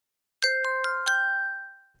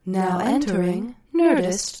Now entering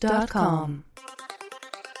Nerdist.com.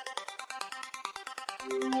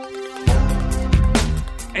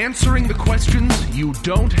 Answering the questions you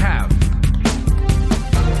don't have.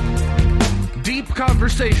 Deep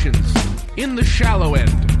conversations in the shallow end.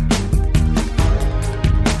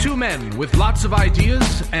 Two men with lots of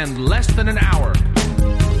ideas and less than an hour.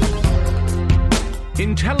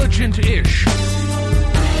 Intelligent-ish.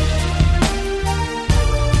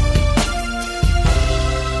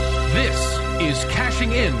 This is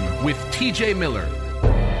Cashing In with TJ Miller.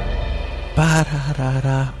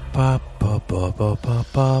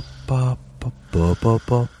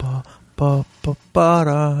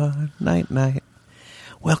 Night.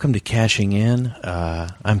 Welcome to Cashing In.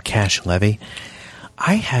 I'm Cash Levy.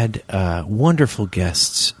 I had wonderful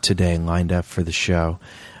guests today lined up for the show.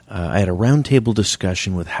 I had a roundtable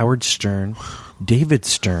discussion with Howard Stern, David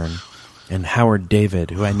Stern, and Howard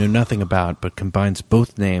David, who I know nothing about, but combines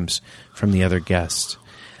both names from the other guests.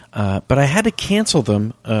 But I had to cancel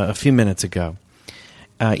them a few minutes ago.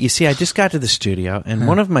 You see, I just got to the studio, and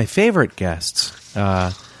one of my favorite guests,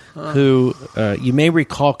 who you may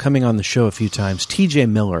recall coming on the show a few times, TJ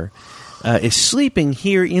Miller, is sleeping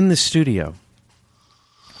here in the studio.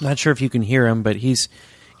 Not sure if you can hear him, but he's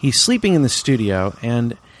sleeping in the studio,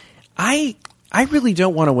 and I really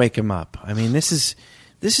don't want to wake him up. I mean, this is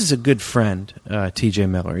a good friend, TJ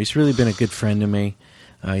Miller. He's really been a good friend to me.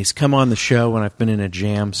 He's come on the show when I've been in a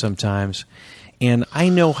jam sometimes, and I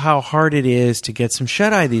know how hard it is to get some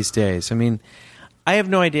shut-eye these days. I mean, I have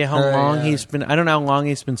no idea how long he's been. I don't know how long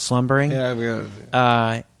he's been slumbering.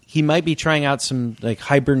 He might be trying out some like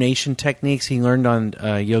hibernation techniques he learned on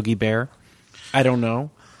Yogi Bear. I don't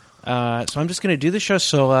know. So I'm just going to do the show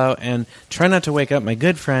solo and try not to wake up my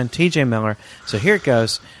good friend TJ Miller. So here it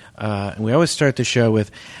goes. And we always start the show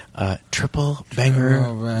with triple banger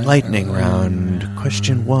lightning round.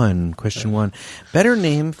 Question one. Better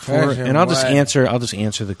name for, and I'll just answer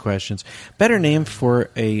the questions. Better name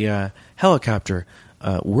for a helicopter,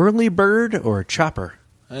 Whirlybird or Chopper?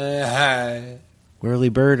 Whirlybird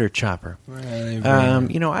or Chopper?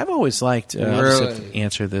 I've always liked. I'll just have to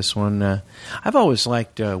answer this one. I've always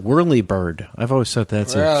liked Whirlybird. I've always thought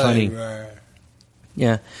that's a funny.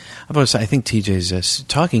 Yeah, I think TJ's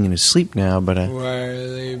talking in his sleep now, but he's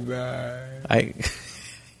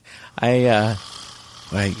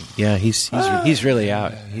really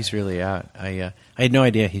out. He's really out. I had no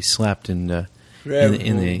idea he slept in the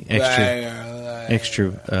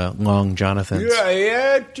extra long Jonathans.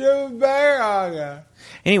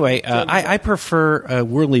 Anyway, I prefer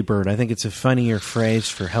Whirlybird. I think it's a funnier phrase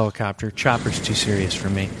for helicopter. Chopper's too serious for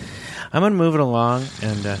me. I'm going to move it along,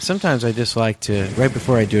 and sometimes I just like to, right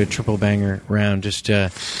before I do a triple banger round, just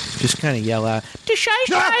kind of yell out,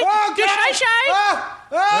 "Deshai-shai!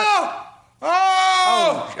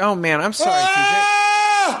 Oh, man, I'm sorry,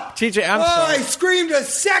 TJ. TJ, I'm sorry. I screamed a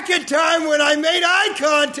second time when I made eye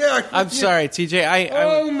contact. I'm sorry, TJ.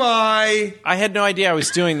 I had no idea I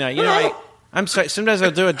was doing that. You know, I'm sorry. Sometimes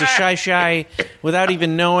I'll do a deshai-shai without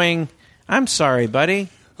even knowing. I'm sorry, buddy.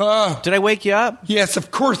 Did I wake you up? Yes, of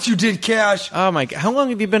course you did, Cash. Oh, my God. How long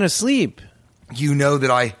have you been asleep? You know that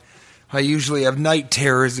I usually have night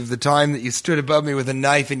terrors of the time that you stood above me with a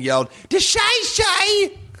knife and yelled,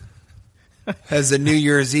 "Deshai-shai!" as a New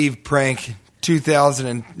Year's Eve prank,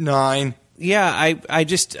 2009. Yeah,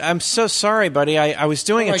 I'm so sorry, buddy. I was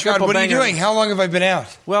doing a triple banger. What are you doing? How long have I been out?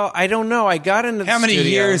 Well, I don't know. I got into the How many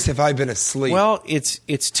studio. years have I been asleep? Well, it's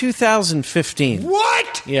 2015.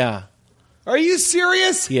 What? Yeah. Are you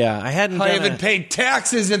serious? Yeah, I haven't paid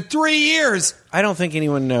taxes in 3 years. I don't think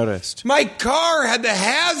anyone noticed. My car had the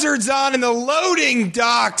hazards on in the loading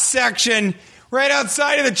dock section right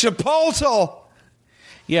outside of the Chipotle.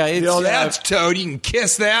 Yeah, it's that's Toad. You can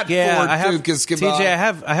kiss that. Yeah,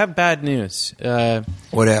 TJ, I have bad news.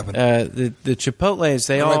 What happened? The Chipotles,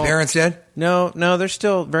 they all. Are my parents dead? No, they're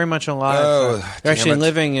still very much alive. Oh, they're actually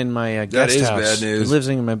living in my guest house. That is bad news. They're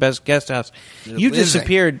living in my best guest house. You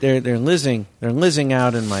disappeared. They're lizzing. They're lizzing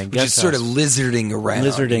out in my guest house. Just sort of lizarding around.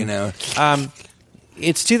 You know.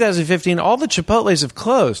 It's 2015. All the Chipotles have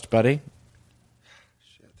closed, buddy.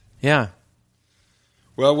 Shit. Yeah.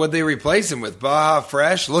 Well, what'd they replace him with? Baja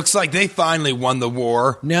Fresh? Looks like they finally won the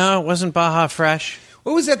war. No, it wasn't Baja Fresh.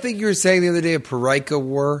 What was that thing you were saying the other day, a Pyrrhic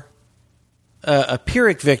War? A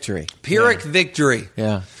Pyrrhic Victory. Pyrrhic Victory.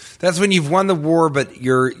 Yeah. That's when you've won the war, but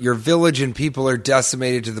your village and people are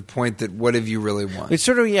decimated to the point that what have you really won? It's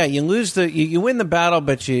sort of, yeah, you lose you win the battle,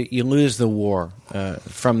 but you lose the war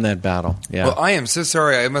from that battle. Yeah. Well, I am so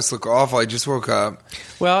sorry. I must look awful. I just woke up.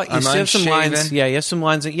 Well, you still have some lines. Yeah, you have some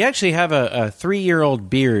lines. You actually have a 3-year-old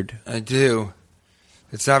beard. I do.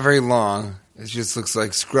 It's not very long. It just looks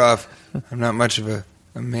like scruff. I'm not much of a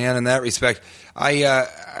man in that respect. I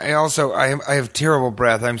have terrible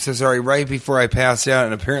breath. I'm so sorry. Right before I passed out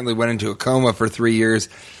and apparently went into a coma for 3 years,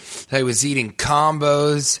 I was eating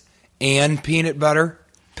combos and peanut butter,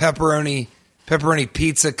 pepperoni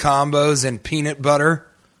pizza combos and peanut butter.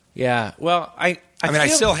 Yeah. Well, I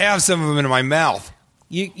still have some of them in my mouth.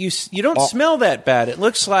 You don't smell that bad. It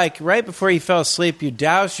looks like right before you fell asleep, you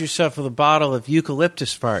doused yourself with a bottle of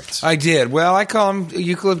eucalyptus farts. I did. Well, I call them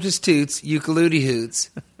eucalyptus toots, eucalyptus hoots.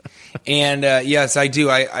 And yes, I do.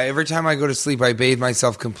 I every time I go to sleep, I bathe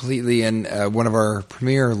myself completely in one of our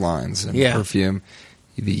premier lines of perfume,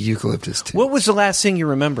 the eucalyptus toots. What was the last thing you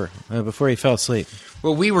remember before you fell asleep?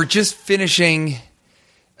 Well, we were just finishing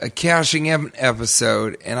a Cashing In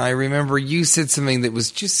episode, and I remember you said something that was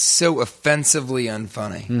just so offensively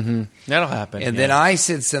unfunny. Mm-hmm. That'll happen. And then I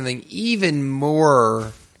said something even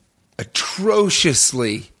more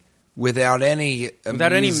atrociously without any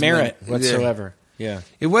merit whatsoever. Yeah.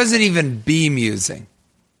 It wasn't even bemusing.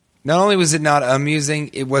 Not only was it not amusing,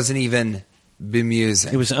 it wasn't even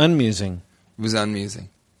bemusing. It was unmusing. It was unmusing.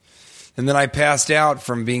 And then I passed out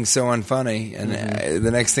from being so unfunny. And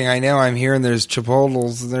the next thing I know, I'm here and there's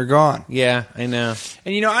Chipotles and they're gone. Yeah, I know.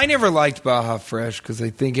 And, I never liked Baja Fresh because I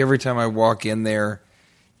think every time I walk in there,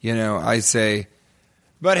 I say,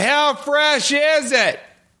 but how fresh is it?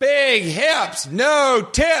 Big hips, no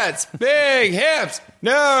tits. Big hips,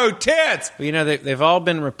 no tits. Well, they've all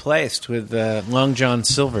been replaced with Long John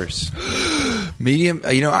Silvers. Medium,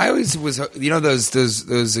 I always was, those,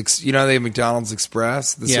 they have McDonald's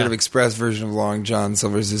Express, the sort of express version of Long John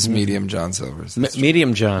Silver's is Medium John Silver's.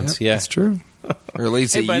 Medium Johns, yeah. That's true. Or at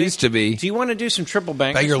least it used to be. Do you want to do some triple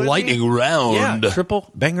bangers? Banger lightning round. Yeah,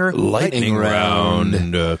 triple banger lightning round.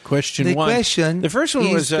 Question the one. Question the first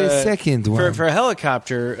one was the second one. For a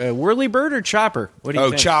helicopter, Whirlybird or Chopper? What do you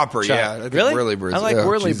think? Chopper, yeah. I think really? Whirlybirds. I like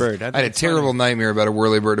Whirlybird. I had a terrible nightmare about a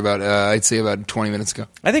Whirlybird I'd say about 20 minutes ago.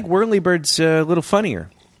 I think Whirlybird's a little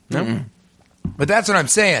funnier. No? Mm-mm. But that's what I'm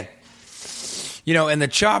saying. And the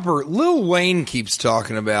Chopper, Lil Wayne keeps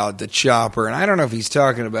talking about the Chopper, and I don't know if he's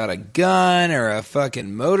talking about a gun or a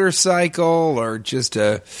fucking motorcycle or just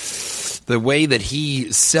the way that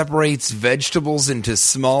he separates vegetables into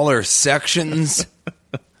smaller sections.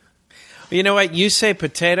 You know what? You say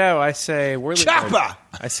potato, I say Whirlybird. Chopper!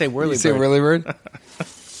 I say Whirlybird. You say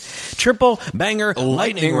Whirlybird? Triple banger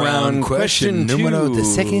lightning round question numero two. The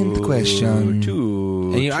second question.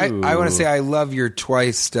 Two. And I want to say I love your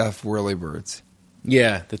twice stuffed Whirlybirds.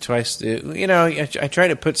 Yeah, the twice. I try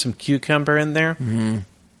to put some cucumber in there.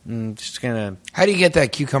 Mm-hmm. Just kind of. How do you get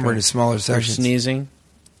that cucumber into smaller sections? For sneezing.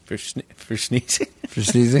 For sneezing. For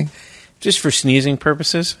sneezing. Just for sneezing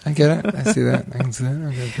purposes. I get it. I see that. I can see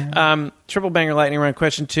that. Triple banger lightning round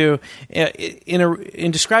question two.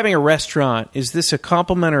 In describing a restaurant, is this a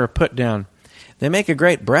compliment or a put down? They make a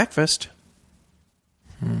great breakfast.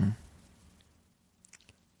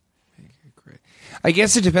 I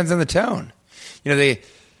guess it depends on the tone. They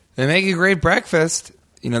make a great breakfast.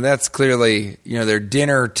 That's clearly, their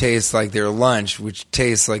dinner tastes like their lunch, which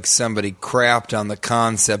tastes like somebody crapped on the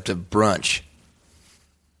concept of brunch.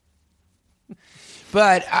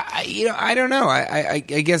 But I don't know. I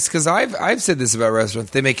guess because I've said this about restaurants,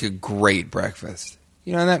 they make a great breakfast.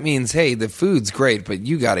 And that means, hey, the food's great, but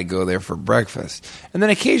you got to go there for breakfast. And then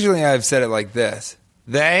occasionally I've said it like this: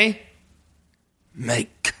 they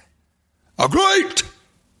make a great.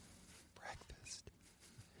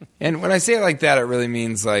 And when I say it like that, it really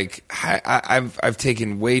means like I've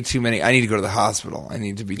taken way too many. I need to go to the hospital. I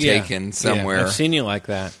need to be taken somewhere. Yeah, I've seen you like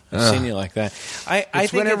that. I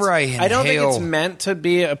think whenever I inhale, I don't think it's meant to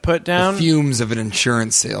be a put down. The fumes of an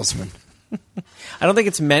insurance salesman. I don't think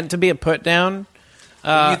it's meant to be a put down.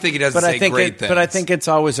 You think it doesn't say great things. But I think it's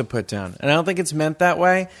always a put down, and I don't think it's meant that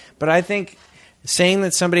way. But I think saying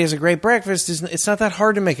that somebody has a great breakfast it's not that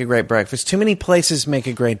hard to make a great breakfast. Too many places make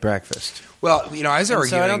a great breakfast. Well, I was arguing.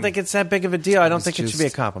 So I don't think it's that big of a deal. I don't think it should be a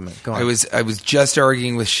compliment. Go on. I was just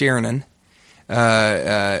arguing with Sharon, who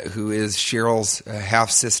is Cheryl's half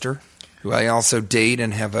sister, who I also date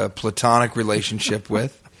and have a platonic relationship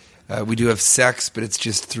with. We do have sex, but it's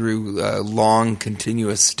just through long,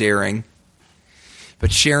 continuous staring.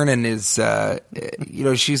 But Sharon is,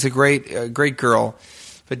 she's a great girl.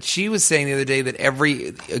 But she was saying the other day that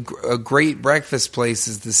a great breakfast place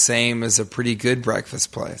is the same as a pretty good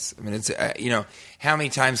breakfast place. I mean, it's how many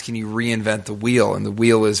times can you reinvent the wheel? And the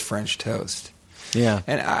wheel is French toast. Yeah.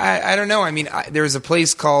 And I don't know. I mean, there's a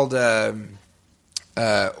place called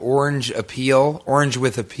Orange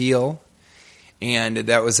with Appeal, And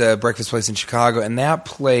that was a breakfast place in Chicago. And that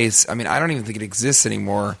place, I mean, I don't even think it exists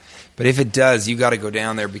anymore. But if it does, you got to go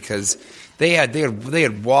down there because they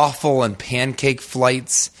had waffle and pancake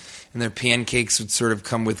flights. And their pancakes would sort of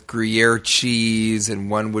come with Gruyere cheese, and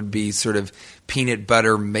one would be sort of peanut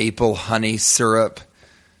butter, maple, honey syrup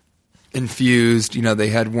infused. You know, they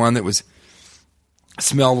had one that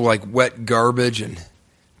smelled like wet garbage and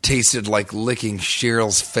tasted like licking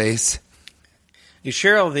Cheryl's face. Is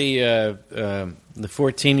Cheryl the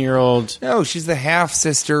 14-year-old? No, she's the half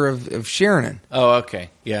sister of Sharon. Oh, okay.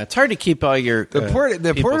 Yeah, it's hard to keep all your the Puerto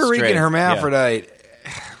Rican straight. hermaphrodite. Yeah.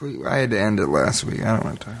 I had to end it last week. I don't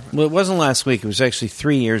want to talk about it. Well, it wasn't last week. It was actually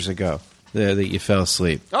 3 years ago that you fell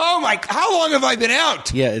asleep. Oh, my. How long have I been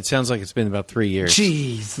out? Yeah, it sounds like it's been about 3 years.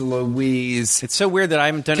 Jeez Louise. It's so weird that I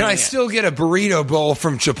haven't done it Can I yet. still get a burrito bowl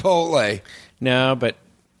from Chipotle? No, but,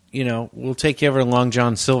 we'll take you over to Long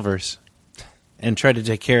John Silver's and try to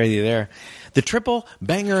take care of you there. The triple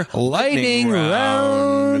banger lightning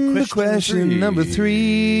round. Question number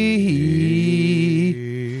 3.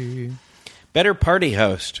 Better party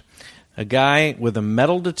host, a guy with a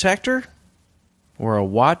metal detector or a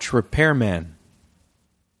watch repairman?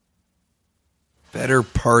 Better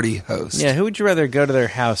party host. Yeah, who would you rather go to their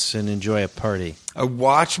house and enjoy a party? A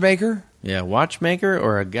watchmaker? Yeah, watchmaker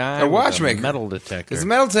or a guy with a metal detector? Because the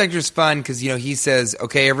metal detector is fun because, he says,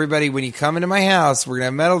 okay, everybody, when you come into my house, we're going to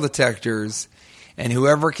have metal detectors, and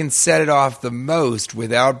whoever can set it off the most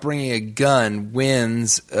without bringing a gun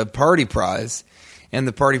wins a party prize. And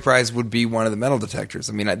the party prize would be one of the metal detectors.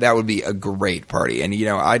 I mean, that would be a great party. And,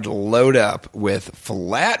 I'd load up with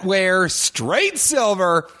flatware, straight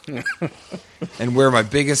silver, and wear my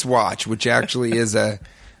biggest watch, which actually is I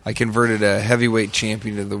converted a heavyweight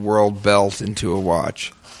champion of the world belt into a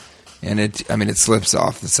watch. And it slips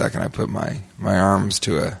off the second I put my arms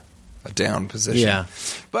to a down position. Yeah.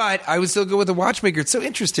 But I would still go with a watchmaker. It's so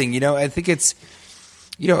interesting. I think it's...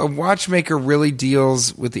 a watchmaker really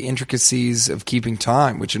deals with the intricacies of keeping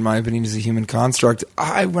time, which in my opinion is a human construct.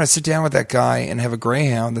 I want to sit down with that guy and have a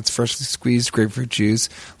Greyhound that's freshly squeezed grapefruit juice,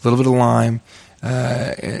 a little bit of lime,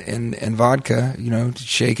 and vodka,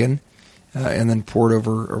 shaken, and then poured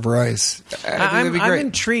over ice. I'm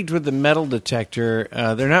intrigued with the metal detector.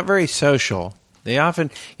 They're not very social. You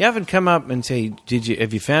often come up and say,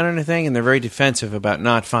 have you found anything? And they're very defensive about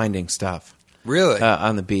not finding stuff. Really?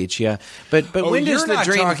 On the beach, yeah. But when does the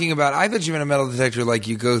dream... talking about... I thought you meant a metal detector like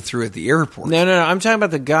you go through at the airport. No. I'm talking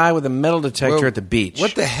about the guy with a metal detector at the beach.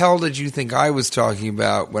 What the hell did you think I was talking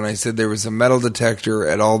about when I said there was a metal detector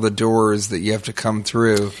at all the doors that you have to come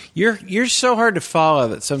through? You're so hard to follow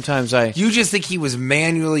that sometimes You just think he was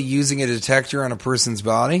manually using a detector on a person's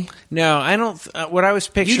body? No, I don't... what I was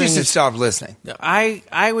picturing... You just stopped listening.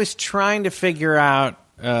 I was trying to figure out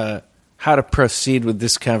how to proceed with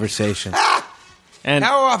this conversation. And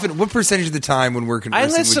how often? What percentage of the time when we're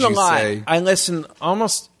conversing I listen would you a lot. say? I listen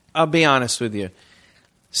almost. I'll be honest with you.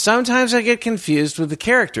 Sometimes I get confused with the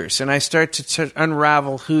characters, and I start to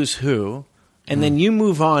unravel who's who, and then you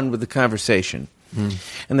move on with the conversation, and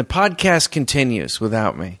the podcast continues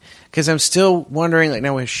without me because I'm still wondering. Like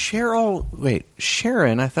now, is Cheryl? Wait,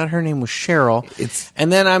 Sharon? I thought her name was Cheryl.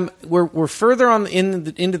 And then we're further on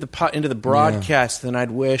into the broadcast than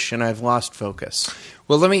I'd wish, and I've lost focus.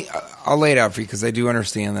 Well, I'll lay it out for you because I do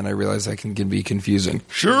understand that I realize I can be confusing.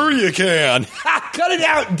 Sure you can. Cut it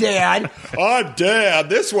out, Dad. I'm Dad.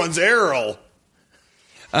 This one's Errol.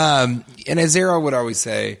 And as Errol would always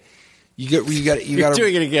say, you got You're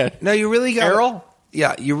doing it again. No, you really got Errol.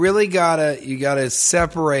 Yeah, you really gotta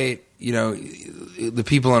separate. The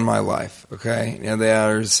people in my life. Okay,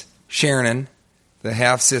 there's Sharon, the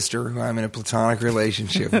half sister who I'm in a platonic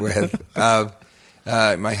relationship with.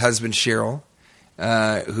 My husband Cheryl.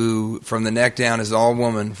 Who from the neck down is all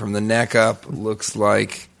woman, from the neck up looks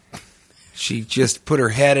like she just put her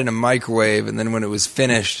head in a microwave, and then when it was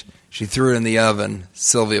finished, she threw it in the oven,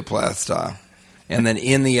 Sylvia Plath style. And then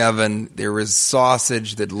in the oven, there was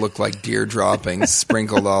sausage that looked like deer droppings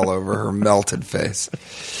sprinkled all over her melted face.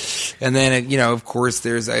 And then, of course,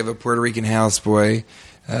 I have a Puerto Rican houseboy,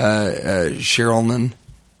 Cherylnan.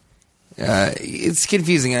 It's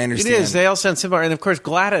confusing, I understand. It is. They all sound similar. And, of course,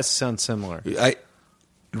 Gladys sounds similar. I'd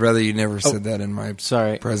rather you never said that in my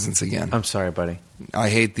presence again. I'm sorry, buddy. I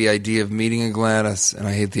hate the idea of meeting a Gladys, and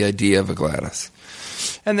I hate the idea of a Gladys.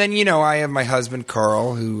 And then, I have my husband,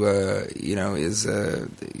 Carl, who, he's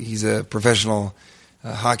a professional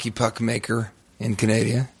hockey puck maker in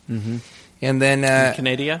Canada. Mm-hmm. And then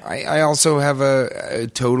Canada? I also have a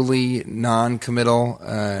totally non-committal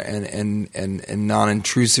and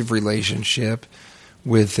non-intrusive relationship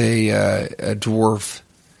with a dwarf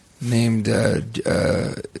named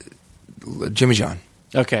Jimmy John.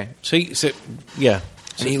 Okay. Yeah.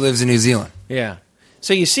 And he lives in New Zealand. Yeah.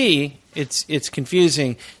 So you see, it's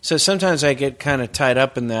confusing. So sometimes I get kind of tied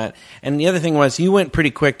up in that. And the other thing was, you went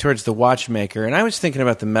pretty quick towards the watchmaker, and I was thinking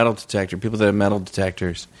about the metal detector, people that have metal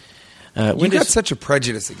detectors. You got such a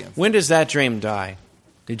prejudice against When does that dream die?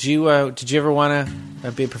 Did you ever want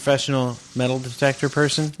to be a professional metal detector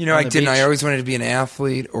person? I didn't. I always wanted to be an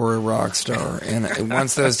athlete or a rock star. And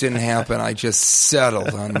once those didn't happen, I just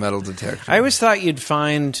settled on metal detector. I always thought you'd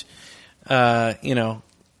find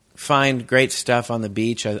great stuff on the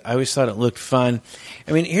beach. I always thought it looked fun.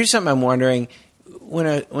 I mean, here's something I'm wondering.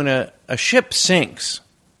 When a ship sinks,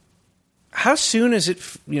 how soon is it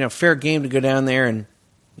fair game to go down there and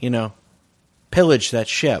pillage that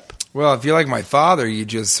ship? Well, if you're like my father, you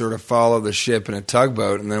just sort of follow the ship in a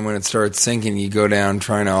tugboat, and then when it starts sinking, you go down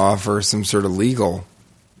trying to offer some sort of legal,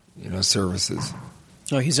 services.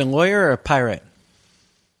 Oh, he's a lawyer or a pirate?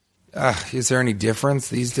 Is there any difference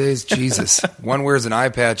these days? Jesus. One wears an eye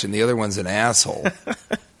patch and the other one's an asshole.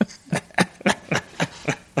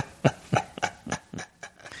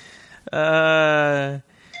 Oh,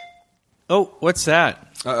 what's that?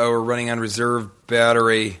 Uh-oh, we're running on reserve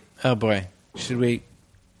battery. Oh, boy. Should we...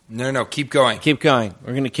 No, keep going. Keep going.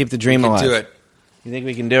 We're going to keep the dream alive. Do it. You think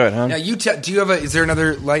we can do it, huh? Now, do you have is there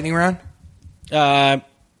another lightning round? Yeah,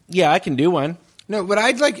 I can do one. No, but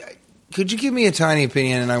could you give me a tiny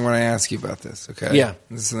opinion, and I want to ask you about this, okay? Yeah.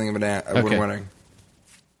 This is something I'm wondering.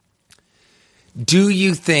 Do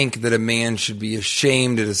you think that a man should be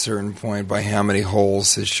ashamed at a certain point by how many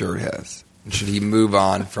holes his shirt has? And should he move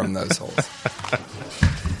on from those holes?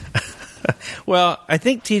 Well, I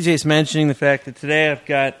think TJ's mentioning the fact that today I've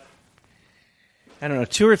got,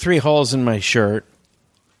 2 or 3 holes in my shirt,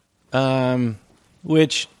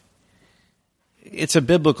 which it's a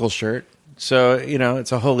biblical shirt. So,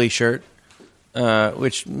 it's a holy shirt,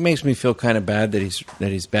 which makes me feel kind of bad that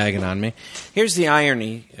he's bagging on me. Here's the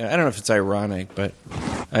irony. I don't know if it's ironic, but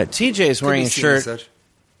TJ is wearing a shirt.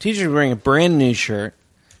 TJ is wearing a brand new shirt.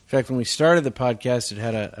 In fact, when we started the podcast, it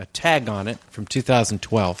had a tag on it from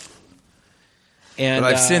 2012. And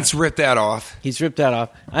but I've since ripped that off. He's ripped that off.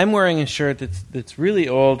 I'm wearing a shirt that's really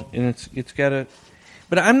old, and it's got a.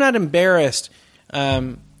 But I'm not embarrassed.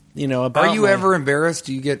 About. Are you ever embarrassed?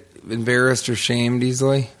 Do you get embarrassed or shamed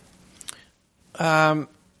easily? Yeah.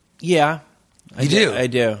 You do? I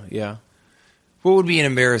do, yeah. What would be an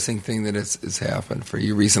embarrassing thing that has happened for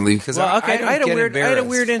you recently? Because I had a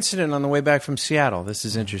weird incident. incident on the way back from Seattle. This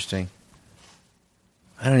is interesting.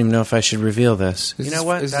 I don't even know if I should reveal this. You know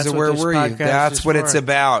what? Where were you? That's what it's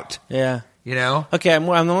about. Yeah. Okay, I'm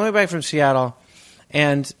on the way back from Seattle,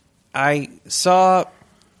 and I saw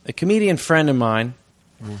a comedian friend of mine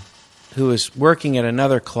who was working at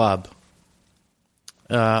another club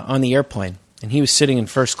on the airplane, and he was sitting in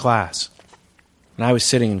first class, and I was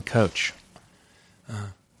sitting in coach.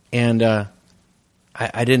 And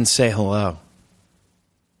I didn't say hello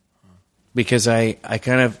because I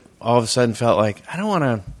kind of all of a sudden felt like I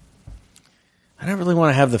don't really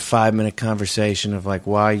want to have the 5-minute conversation of like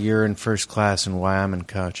why you're in first class and why I'm in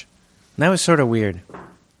coach. And that was sort of weird.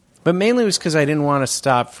 But mainly it was because I didn't want to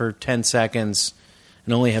stop for 10 seconds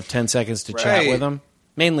and only have 10 seconds to chat with them.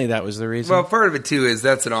 Mainly that was the reason. Well, part of it, too, is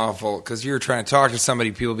that's an awful... Because you're trying to talk to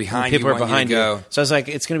somebody, people behind you want you to go. So I was like,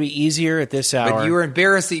 it's going to be easier at this hour. But you were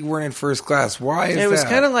embarrassed that you weren't in first class. Why is that? It was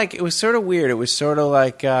kind of like... It was sort of weird. It was sort of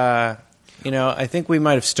like... I think we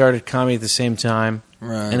might have started comedy at the same time.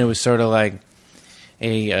 Right. And it was sort of like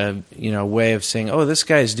a way of saying, oh, this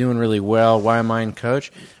guy's doing really well. Why am I in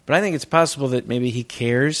coach? But I think it's possible that maybe he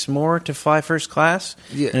cares more to fly first class.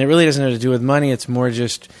 Yeah. And it really doesn't have to do with money. It's more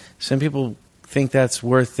just... Some people... think that's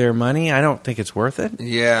worth their money. I don't think it's worth it.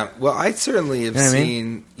 Yeah. Well, I certainly have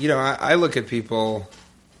seen... I look at people...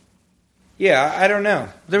 Yeah, I don't know.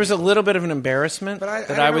 There was a little bit of an embarrassment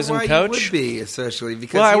that I was in coach. You would be, especially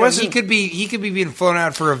because he could be being flown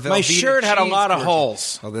out for a Velveeta My shirt had a lot of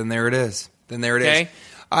holes. Well, then there it is. Okay?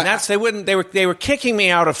 They were kicking me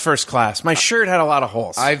out of first class. My shirt had a lot of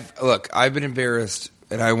holes. I've been embarrassed,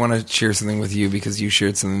 and I want to share something with you because you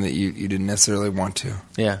shared something that you didn't necessarily want to.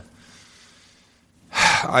 Yeah.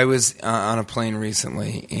 I was on a plane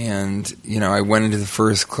recently, and I went into the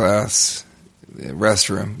first class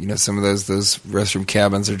restroom. Some of those restroom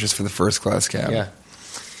cabins are just for the first class cabin. Yeah.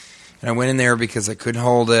 And I went in there because I couldn't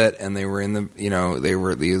hold it, and they were in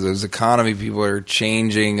those economy people are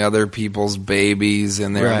changing other people's babies,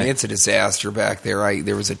 and it's a disaster back there.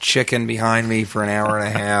 There was a chicken behind me for an hour and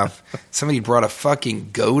a half. Somebody brought a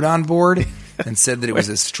fucking goat on board and said that it was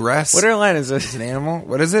a stress. What airline is this? It's an animal.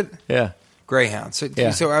 What is it? Yeah. Greyhound.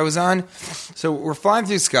 So I was on. So we're flying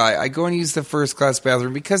through Sky. I go and use the first class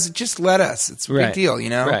bathroom because it just let us. It's a big deal,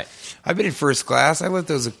 Right. I've been in first class. I let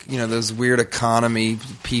those those weird economy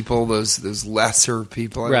people, those lesser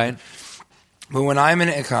people. Right. But when I'm in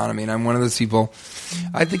economy and I'm one of those people,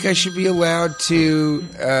 I think I should be allowed to.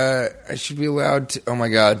 Oh my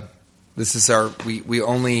God, this is we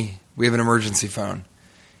have an emergency phone.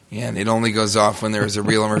 And it only goes off when there is a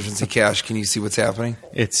real emergency. Cash, can you see what's happening?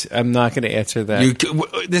 I'm not going to answer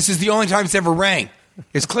that. This is the only time it's ever rang.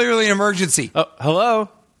 It's clearly an emergency. Oh, hello?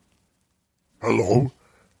 Hello?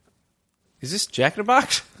 Is this Jack in a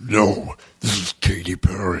Box? No, this is Katy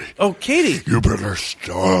Perry. Oh, Katy. You better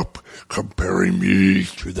stop comparing me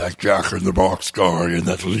to that Jack in the Box guy and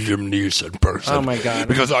that Liam Neeson person. Oh, my God.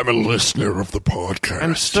 Because I'm a listener of the podcast.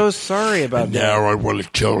 I'm so sorry about and that. now I want to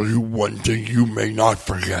tell you one thing you may not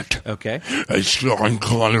forget. Okay. As Sean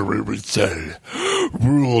Connery would say,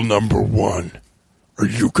 rule number 1. Are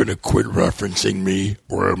you going to quit referencing me,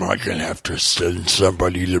 or am I going to have to send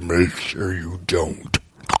somebody to make sure you don't?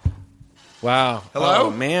 Wow. Hello? Oh,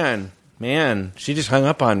 man. She just hung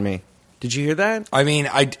up on me. Did you hear that? I mean,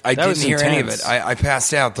 I didn't hear any of intense. it. I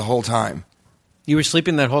passed out the whole time. You were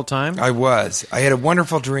sleeping that whole time? I was. I had a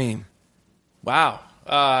wonderful dream. Wow.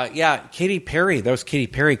 Yeah, Katy Perry. That was Katy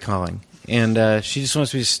Perry calling. And she just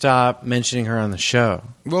wants me to stop mentioning her on the show.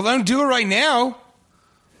 Well, don't do it right now.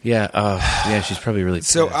 Yeah, she's probably really pissed.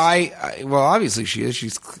 So well, obviously she is.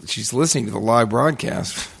 She's listening to the live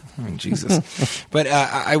broadcast. I mean, Jesus. But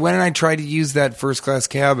I went and I tried to use that first class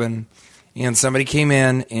cabin, and somebody came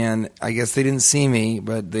in, and I guess they didn't see me,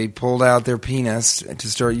 but they pulled out their penis to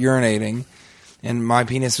start urinating, and my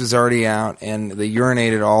penis was already out, and they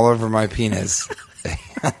urinated all over my penis.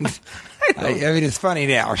 I mean, it's funny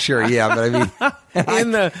now, sure, yeah, but I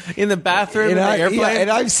mean, in the bathroom in the airplane. Yeah,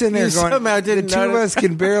 and I'm sitting there going, the two of us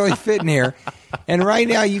can barely fit in here. And right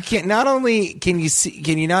now, you can't. Not only can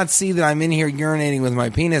you not see that I'm in here urinating with my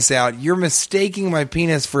penis out, you're mistaking my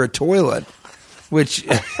penis for a toilet. Which,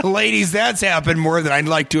 ladies, that's happened more than I'd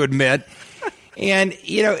like to admit. And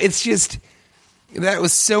it's just that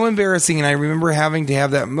was so embarrassing. And I remember having to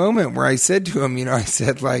have that moment where I said to him, I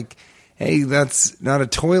said like, "Hey, that's not a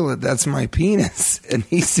toilet. That's my penis." And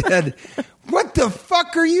he said, "What the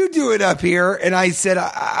fuck are you doing up here?" And I said,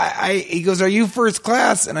 he goes, "Are you first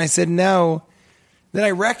class?" And I said, "No." Then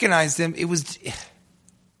I recognized him. It was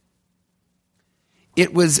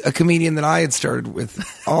a comedian that I had started with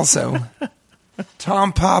also.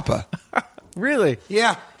 Tom Papa. Really?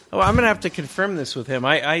 Yeah. Oh, I'm going to have to confirm this with him.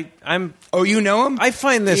 I'm. Oh, you know him? I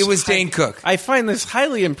find this. It was Dane Cook. I find this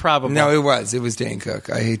highly improbable. No, it was. It was Dane Cook.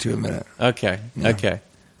 I hate to admit it. Okay. Yeah. Okay.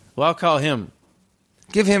 Well, I'll call him.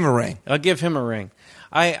 Give him a ring. I'll give him a ring.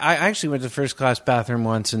 I actually went to the first class bathroom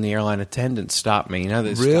once, and the airline attendant stopped me.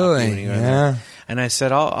 They stop you when you go in there. And I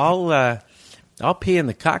said, I'll pee in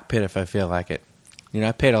the cockpit if I feel like it.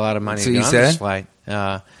 I paid a lot of money to go on this flight.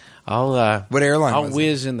 What airline? I'll was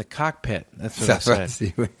whiz in the cockpit. That's what I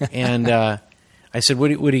said. And I said,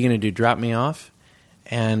 "What are you going to do? Drop me off?"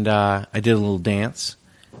 And I did a little dance,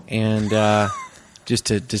 and just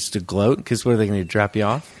to gloat, because what are they going to do? Drop you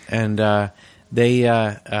off? And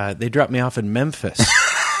they dropped me off in Memphis,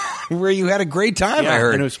 where you had a great time. Yeah, I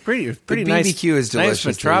heard, and it was pretty the nice. BBQ is delicious.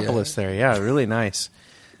 Nice metropolis there, yeah, really nice.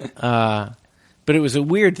 But it was a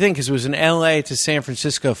weird thing because it was an L.A. to San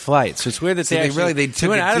Francisco flight, so it's weird that they took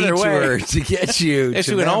went out of their way to get you. They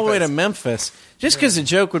actually went all the way to Memphis just because the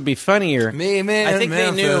joke would be funnier. Man, I think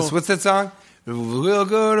Memphis. they knew. What's that song? We'll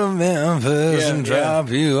go to Memphis and drop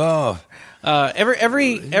you off.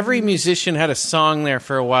 Every musician had a song there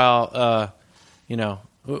for a while.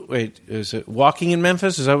 Wait, is it Walking in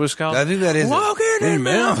Memphis? Is that what it's called? I think that is Walking in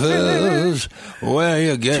Memphis, where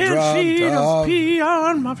you get 10 dropped feet off. of pee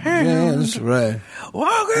on my pants. That's right.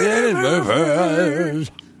 Walking in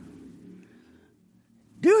Memphis.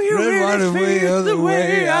 Do you really feel the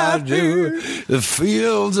way I do? The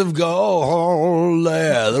fields of gold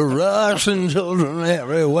there, the Russian children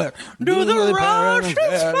everywhere. Do the Russians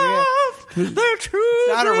love their true?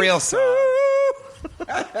 It's not a real song.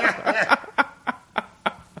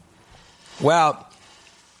 Well,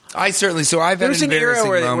 I certainly. So I've had There's an era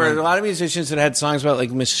where moment. a lot of musicians had songs about like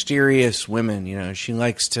mysterious women. She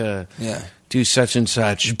likes to do such and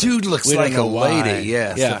such. Dude looks like a lady.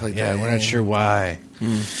 Yeah, stuff like that. We're not sure why.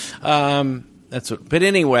 That's what. But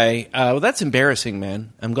anyway, that's embarrassing,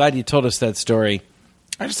 man. I'm glad you told us that story.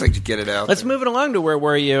 I just like to get it out. Let's move it along to where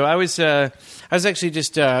were you? I was actually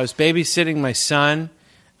just I was babysitting my son.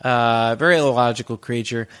 Very illogical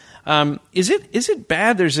creature. Is it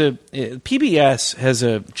bad? There's PBS has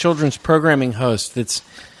a children's programming host that's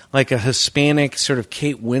like a Hispanic sort of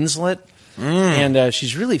Kate Winslet, and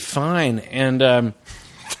she's really fine. And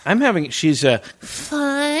she's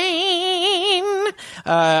fine.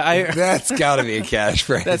 That's got to be a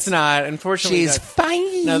catchphrase. That's not. Unfortunately, she's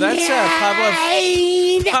fine. No, that's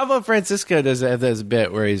Pablo Francisco does a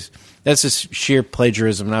bit where that's just sheer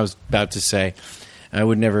plagiarism. And I was about to say, I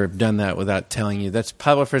would never have done that without telling you. That's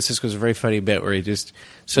Pablo Francisco's a very funny bit where he just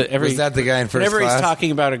was that the guy in First Class? Whenever he's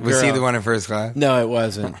talking about a girl, was he the one in First Class? No, it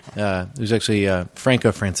wasn't. It was actually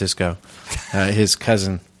Franco Francisco, his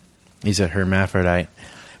cousin. He's a hermaphrodite.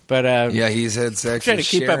 But yeah, he's had sex. Trying to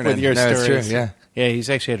keep up with your stories. That's true, yeah, he's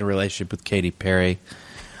actually had a relationship with Katy Perry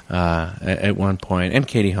at one point, and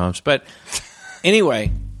Katie Holmes. But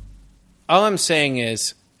anyway, all I'm saying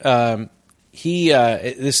is this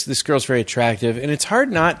girl's very attractive, and it's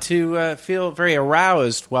hard not to feel very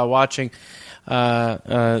aroused while watching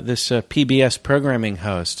this PBS programming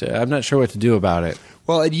host. I'm not sure what to do about it.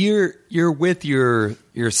 Well, and you're with your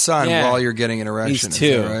son while you're getting an erection. He's 2,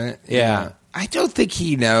 is that right? Yeah. I don't think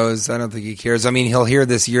he knows. I don't think he cares. I mean, he'll hear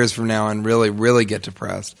this years from now and really, really get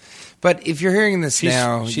depressed. But if you're hearing this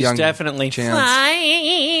now, she's young definitely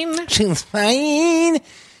fine. She's fine.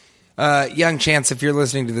 Young Chance, if you're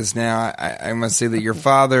listening to this now, I must say that your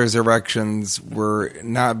father's erections were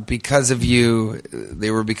not because of you.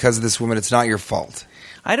 They were because of this woman. It's not your fault.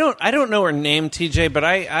 I don't know her name, TJ, but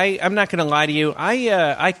I'm not going to lie to you.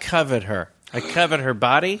 I covet her. I covet her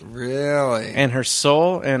body, really, and her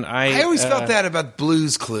soul, and I always felt that about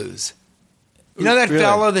Blue's Clues. You know that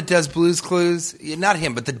fellow that does Blue's Clues? Not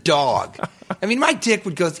him, but the dog. I mean, my dick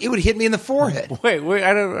would hit me in the forehead. Wait,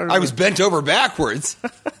 I was bent over backwards.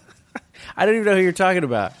 I don't even know who you're talking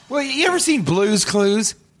about. Well, you ever seen Blue's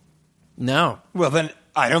Clues? No. Well, then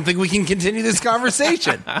I don't think we can continue this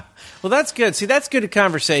conversation. Well, that's good. See, that's good, a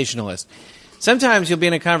conversationalist. Sometimes you'll be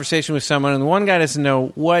in a conversation with someone, and the one guy doesn't know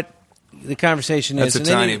what the conversation is. That's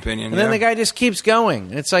a tiny opinion. And then the guy just keeps going.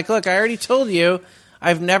 And it's like, look, I already told you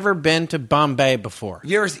I've never been to Bombay before.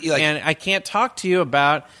 You ever, and I can't talk to you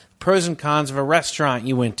about pros and cons of a restaurant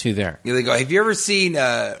you went to there. They go, have you ever seen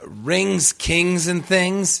Rings, Kings, and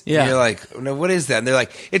Things? Yeah. And you're like, no, what is that? And they're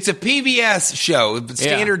like, it's a PBS show,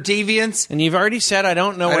 Standard Deviants. And you've already said I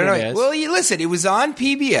don't know what it is. Well, listen, it was on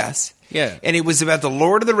PBS. Yeah. And it was about the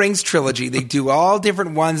Lord of the Rings trilogy. They do all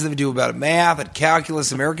different ones. They do about math and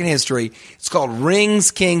calculus, American history. It's called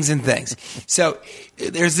Rings, Kings, and Things. So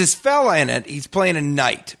there's this fella in it. He's playing a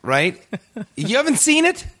knight, right? You haven't seen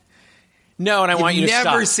it? No, and I want you to stop.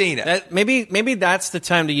 You've never seen it. Maybe that's the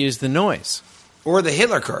time to use the noise. Or the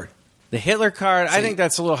Hitler card. The Hitler card, I think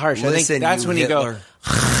that's a little harsh. I think that's when Hitler.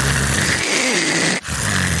 You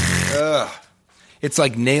go... It's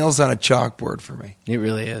like nails on a chalkboard for me. It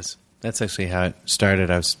really is. That's actually how it started.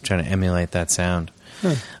 I was trying to emulate that sound.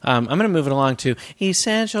 I'm going to move it along to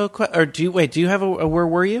essential. Or do you have a where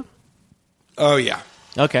were you? Oh yeah.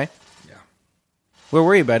 Okay. Yeah. Where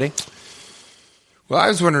were you, buddy? Well, I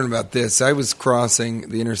was wondering about this. I was crossing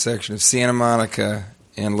the intersection of Santa Monica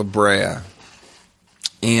and La Brea,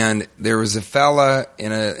 and there was a fella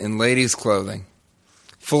in ladies' clothing,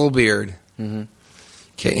 full beard. Mm-hmm.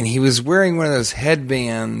 Okay, and he was wearing one of those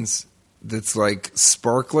headbands that's like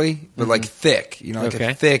sparkly, but like thick. You know, like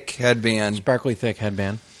a thick headband. Sparkly thick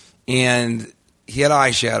headband. And he had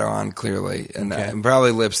eyeshadow on, clearly, and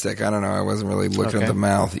probably lipstick. I don't know. I wasn't really looking at the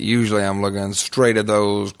mouth. Usually I'm looking straight at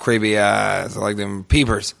those creepy eyes. I like them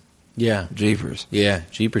peepers. Yeah. Jeepers. Yeah,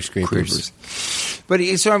 jeepers creepers. But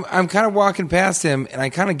so I'm kind of walking past him, and I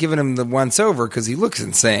kind of giving him the once over because he looks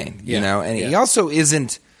insane, you know? And he also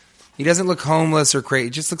isn't... He doesn't look homeless or crazy. He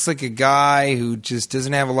just looks like a guy who just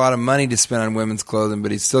doesn't have a lot of money to spend on women's clothing,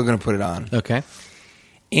 but he's still going to put it on. Okay.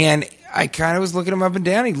 And I kind of was looking him up and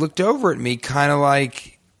down. He looked over at me kind of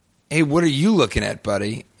like, hey, what are you looking at,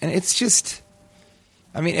 buddy? And it's just,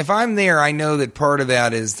 I mean, if I'm there, I know that part of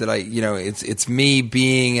that is that it's me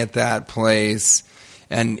being at that place,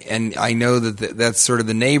 and I know that that's sort of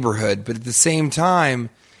the neighborhood. But at the same time,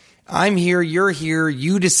 I'm here, you're here,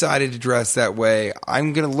 you decided to dress that way.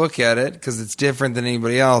 I'm going to look at it because it's different than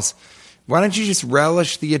anybody else. Why don't you just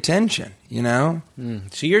relish the attention, you know?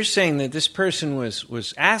 So you're saying that this person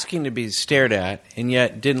was asking to be stared at and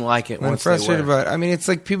yet didn't like it once frustrated they were. about it. I mean, it's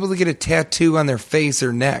like people that get a tattoo on their face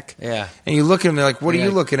or neck. Yeah. And you look at them, they're like, what are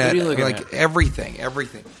you looking at? What are you looking at?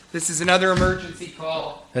 Everything. This is another emergency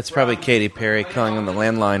call. That's probably Katy Perry calling on the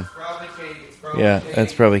landline. Probably Katie.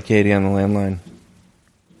 That's probably Katie on the landline.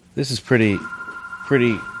 This is pretty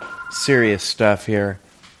serious stuff here.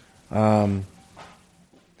 And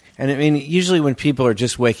I mean, usually when people are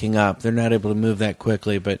just waking up, they're not able to move that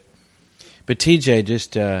quickly. But TJ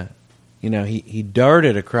just, he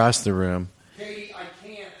darted across the room. Katie, I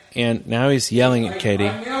can't. And now he's yelling at Katie.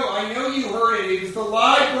 I know you It was the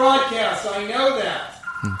live broadcast. I know that.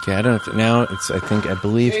 Okay, I don't. Now I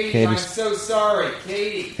believe Katie, Katie's. I'm so sorry,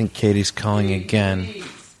 Katie. I think Katie's calling Katie, again. please.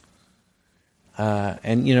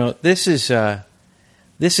 And this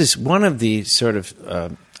is one of the sort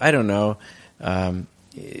of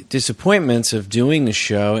disappointments of doing the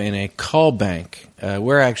show in a call bank.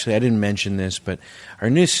 We're actually, I didn't mention this, but our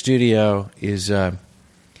new studio is a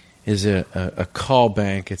call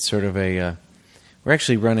bank. It's sort of we're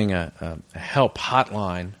actually running a help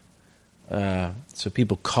hotline. So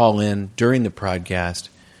people call in during the podcast,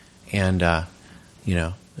 and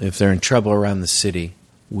if they're in trouble around the city,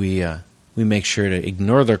 we make sure to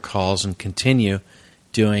ignore their calls and continue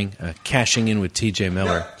doing Cashing In with TJ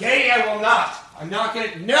Miller. No, Katie, I will not. I'm not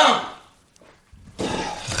going to. No!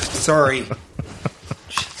 Sorry.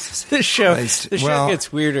 The show Well,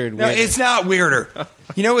 gets weirder and No, weirder. it's not weirder.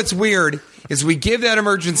 You know what's weird is we give that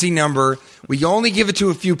emergency number. We only give it to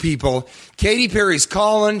a few people. Katy Perry's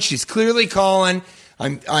calling. She's clearly calling.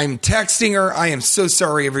 I'm texting her. I am so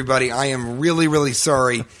sorry, everybody. I am really, really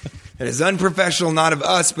sorry. It is unprofessional, not of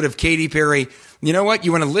us, but of Katy Perry. You know what?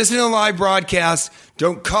 You want to listen to the live broadcast,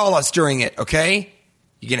 don't call us during it, okay?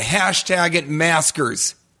 You can hashtag it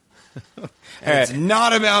maskers. It's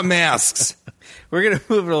not about masks. We're going to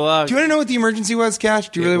move it along. Do you want to know what the emergency was, Cash?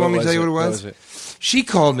 Do you really want me to tell you what it was? What was it? She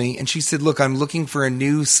called me and she said, "Look, I'm looking for a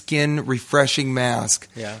new skin refreshing mask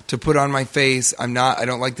to put on my face. I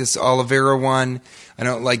don't like this aloe vera one. I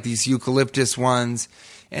don't like these eucalyptus ones."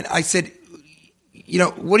 And I said,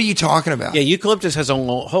 what are you talking about? Yeah, eucalyptus has a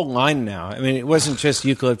whole line now. I mean, it wasn't just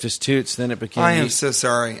eucalyptus toots, then it became... I am so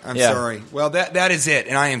sorry. I'm sorry. Well, that is it.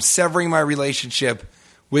 And I am severing my relationship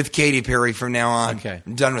with Katy Perry from now on. Okay.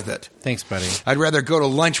 I'm done with it. Thanks, buddy. I'd rather go to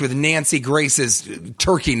lunch with Nancy Grace's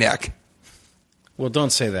turkey neck. Well,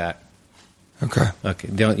 don't say that. Okay.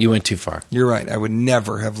 Okay, you went too far. You're right. I would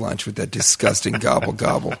never have lunch with that disgusting gobble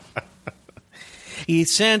gobble.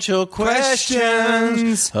 Essential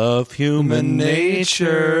questions of human nature.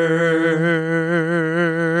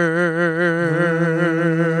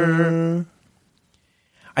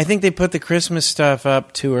 I think they put the Christmas stuff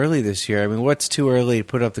up too early this year. I mean, what's too early to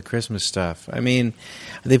put up the Christmas stuff? I mean,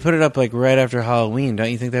 they put it up like right after Halloween.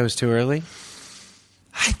 Don't you think that was too early?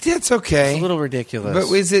 That's okay. It's a little ridiculous. But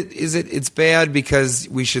it's bad because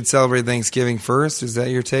we should celebrate Thanksgiving first? Is that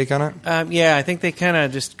your take on it? Yeah, I think they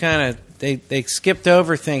they skipped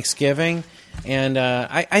over Thanksgiving, and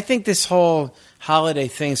I think this whole holiday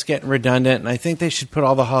thing's getting redundant, and I think they should put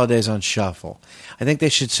all the holidays on shuffle. I think they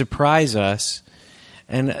should surprise us,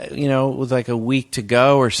 and with like a week to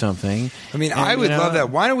go or something. I mean, I would love that.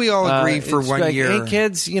 Why don't we all agree for 1 year? Hey,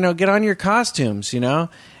 kids, get on your costumes.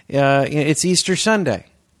 It's Easter Sunday.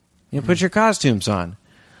 Put your costumes on.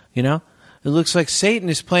 It looks like Satan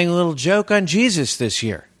is playing a little joke on Jesus this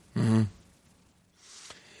year. Mm-hmm.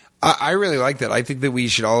 I really like that. I think that we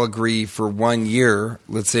should all agree for 1 year.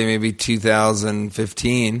 Let's say maybe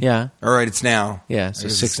 2015. Yeah. All right, it's now. Yeah, so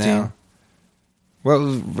 16. Well,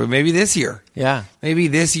 maybe this year. Yeah. Maybe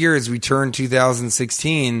this year as we turn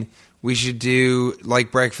 2016, we should do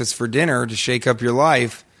like breakfast for dinner to shake up your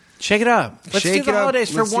life. Shake it up. Let's do the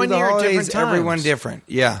holidays for 1 year at different times. Everyone different.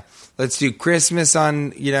 Yeah. Let's do Christmas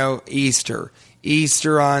on, Easter.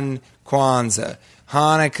 Easter on Kwanzaa.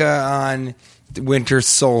 Hanukkah on winter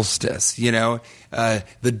solstice. The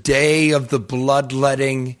day of the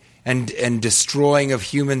bloodletting and destroying of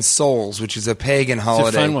human souls, which is a pagan holiday.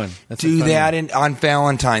 It's a fun one. Do that on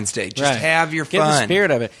Valentine's Day. Just have your fun. Get the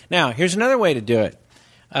spirit of it. Now, here's another way to do it.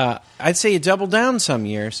 I'd say you double down some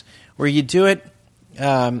years where you do it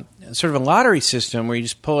sort of a lottery system where you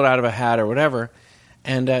just pull it out of a hat or whatever,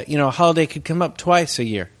 and a holiday could come up twice a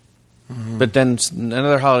year, but then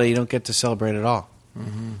another holiday you don't get to celebrate at all.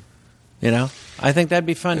 I think that'd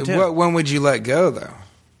be fun too. When would you let go, though?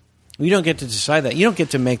 You don't get to decide that. You don't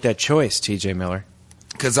get to make that choice, TJ Miller.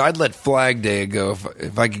 Because I'd let Flag Day go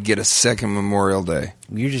if I could get a second Memorial Day.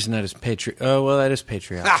 You're just not as patriotic. Oh, well, that is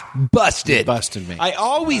patriotic. Busted. You busted me. I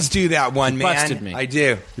always do that one, man. Busted me. I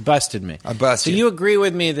do. You busted me. I busted. So you agree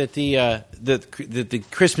with me that the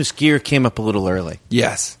Christmas gear came up a little early?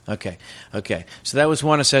 Yes. Okay. So that was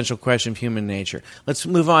one essential question of human nature. Let's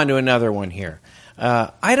move on to another one here.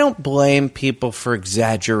 I don't blame people for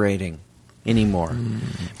exaggerating anymore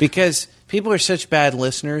because people are such bad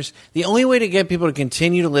listeners. The only way to get people to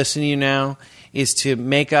continue to listen to you now is to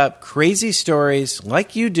make up crazy stories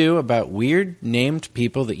like you do about weird named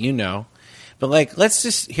people that you know, But like, let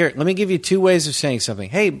me give you 2 ways of saying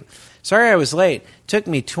something. Hey, sorry I was late. Took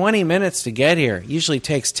me 20 minutes to get here. Usually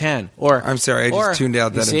takes 10. Or I'm sorry, I just tuned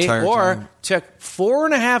out that entire or time. Took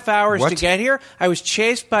 4.5 hours to get here. I was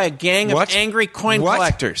chased by a gang of angry coin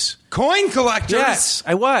collectors. Coin collectors? Yes,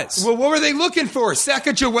 I was. Well, what were they looking for?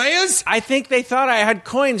 Sacagaweas? I think they thought I had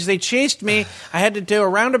coins. They chased me. I had to do a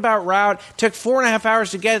roundabout route. Took 4.5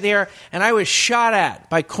 hours to get there, and I was shot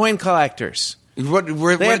at by coin collectors. They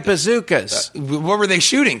had bazookas. What were they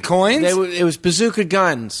shooting? Coins? It was bazooka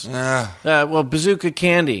guns. Bazooka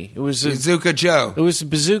candy. It was Bazooka Joe. It was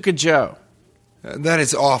Bazooka Joe. That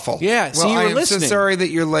is awful. Yeah, so well, you were I am listening. so sorry that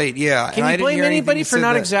you're late. Yeah. Can you blame anybody for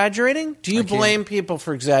not exaggerating? Do you I can't. blame people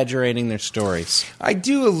for exaggerating their stories? I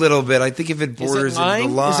do a little bit. I think if it borders into the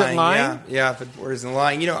line. Is it lying? Yeah, if it borders in the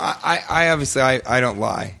line. You know, I obviously I don't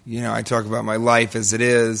lie. You know, I talk about my life as it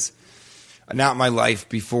is. Not my life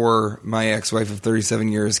before my ex-wife of 37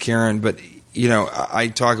 years, Karen, but, you know, I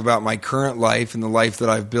talk about my current life and the life that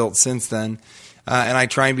I've built since then, and I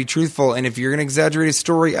try and be truthful. And if you're going to exaggerate a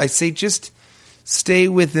story, I say just stay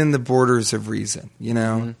within the borders of reason, you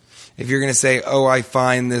know? Mm-hmm. If you're going to say, oh, I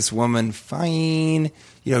find this woman fine,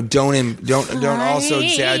 you know, don't also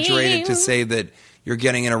exaggerate it to say that you're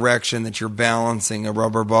getting an erection that you're balancing a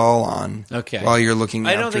rubber ball on while you're looking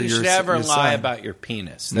after your I don't think you should ever lie about your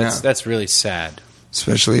penis. That's really sad.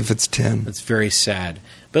 Especially if it's 10. That's very sad.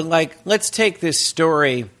 But, like, let's take this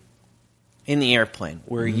story in the airplane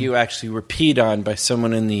where you actually were peed on by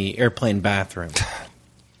someone in the airplane bathroom.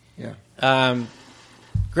 Yeah.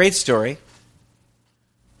 Great story.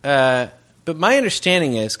 But my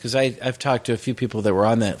understanding is, because I've talked to a few people that were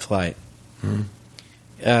on that flight,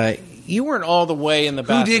 you weren't all the way in the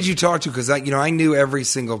bathroom. Who did you talk to? Because I knew every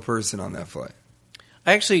single person on that flight.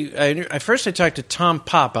 First I talked to Tom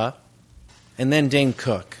Papa, and then Dane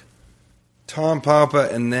Cook. Tom Papa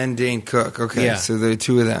and then Dane Cook. Okay, yeah. So there are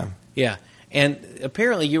 2 of them. Yeah, and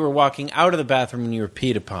apparently you were walking out of the bathroom when you were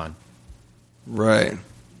peed upon. Right.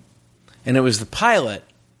 And it was the pilot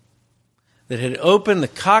that had opened the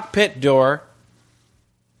cockpit door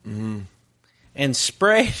and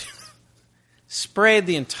sprayed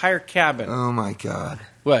the entire cabin. Oh, my God.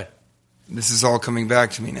 What? This is all coming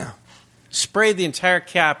back to me now. Sprayed the entire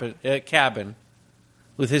cabin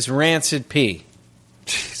with his rancid pee.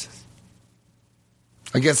 Jesus.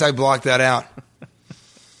 I guess I blocked that out.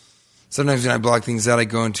 Sometimes when I block things out, I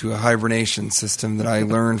go into a hibernation system that I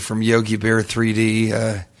learned from Yogi Bear 3D.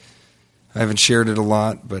 I haven't shared it a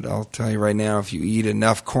lot, but I'll tell you right now, if you eat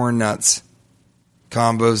enough corn nuts,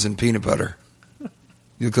 combos, and peanut butter,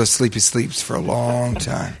 you'll go sleepy sleeps for a long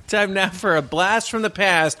time. Time now for a blast from the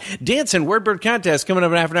past. Dancing Whirlybird contest coming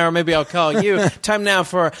up in half an hour. Maybe I'll call you. Time now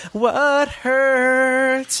for What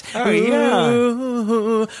Hurts. Oh, yeah.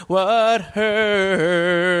 Ooh, what hurts?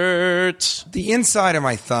 The inside of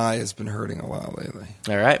my thigh has been hurting a while lately.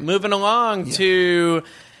 All right, moving along to...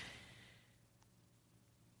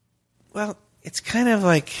 Well, it's kind of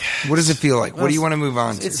like... What does it feel like? What do you want to move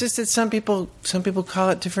on to? It's just that some people call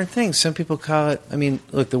it different things. Some people call it... I mean,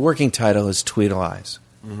 look, the working title is Tweedleize.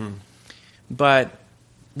 Mm-hmm. But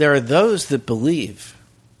there are those that believe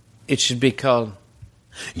it should be called...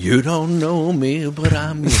 You don't know me, but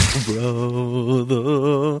I'm your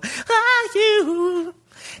brother. Are you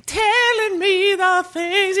telling me the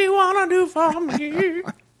things you want to do for me?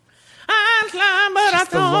 I'm flying, but I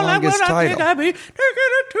don't like what I think I be. Take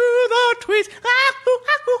it to the tweets.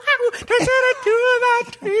 Take it to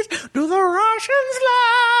the tweets. Do the Russians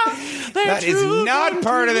lie? That is not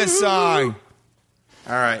part of this song.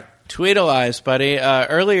 All right. Tweedleize, buddy.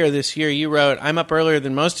 Earlier this year, you wrote, I'm up earlier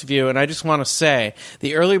than most of you, and I just want to say,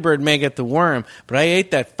 the early bird may get the worm, but I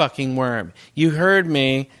ate that fucking worm. You heard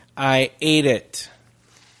me. I ate it.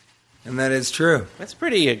 And that is true. That's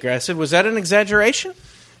pretty aggressive. Was that an exaggeration?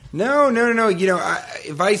 No. You know,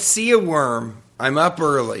 if I see a worm, I'm up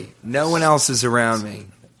early. No one else is around me.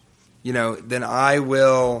 You know, then I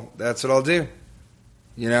will. That's what I'll do.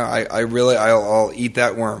 You know, I'll eat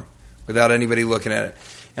that worm without anybody looking at it.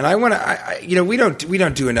 And I want to. You know, we don't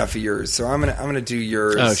do enough of yours, so I'm gonna do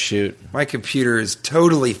yours. Oh shoot! My computer has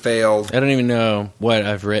totally failed. I don't even know what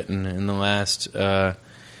I've written in the last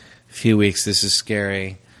few weeks. This is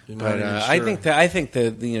scary. But sure. I think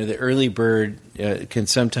the early bird can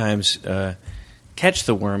sometimes catch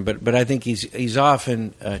the worm, but I think he's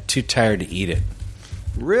often too tired to eat it.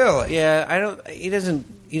 Really? Yeah, He doesn't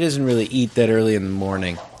really eat that early in the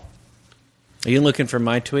morning. Are you looking for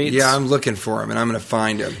my tweets? Yeah, I'm looking for him, and I'm going to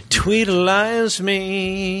find him. Tweedleize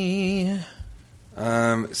me.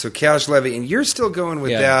 So Cash Levy, and you're still going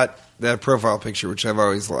with that profile picture, which I've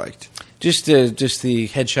always liked. Just the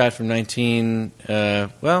headshot from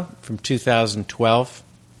from 2012,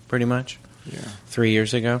 pretty much. Yeah. 3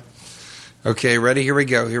 years ago. Okay, ready? Here we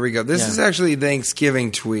go. This is actually a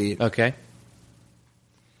Thanksgiving tweet. Okay.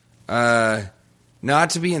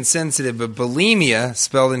 Not to be insensitive, but bulimia,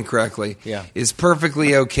 spelled incorrectly, is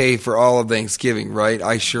perfectly okay for all of Thanksgiving, right?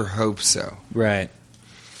 I sure hope so. Right.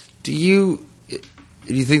 Do you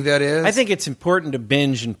think that is? I think it's important to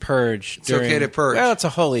binge and purge. It's okay to purge. Well, it's a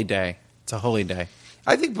holy day.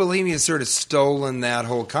 I think bulimia has sort of stolen that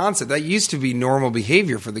whole concept. That used to be normal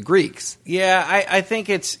behavior for the Greeks. Yeah, I think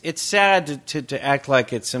it's sad to act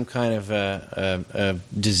like it's some kind of a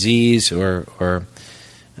disease or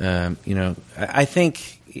I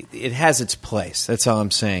think it has its place. That's all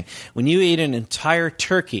I'm saying. When you eat an entire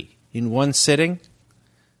turkey in one sitting,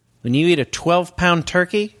 when you eat a 12-pound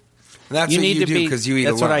turkey, that's what you do because you eat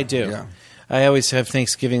alone. That's what I do. Yeah. I always have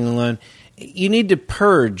Thanksgiving alone. You need to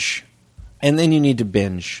purge, and then you need to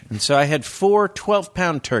binge. And so I had 4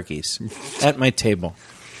 12-pound turkeys at my table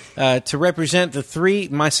to represent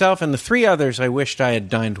myself and the 3 others I wished I had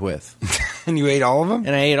dined with. And you ate all of them?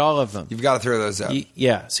 And I ate all of them. You've got to throw those up.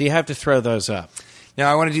 Yeah, so you have to throw those up.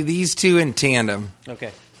 Now, I want to do these 2 in tandem. Okay.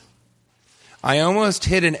 I almost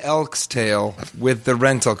hit an Elks tail with the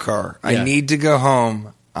rental car. Yeah. I need to go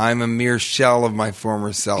home. I'm a mere shell of my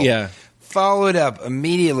former self. Yeah. Followed up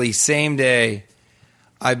immediately, same day.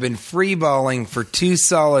 I've been freeballing for 2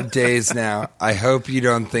 solid days now. I hope you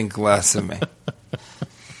don't think less of me.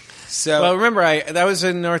 So, well, remember, that was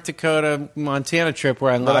a North Dakota, Montana trip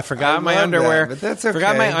where I forgot my underwear. But that's okay.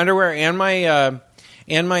 Forgot my underwear and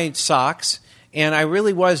my socks, and I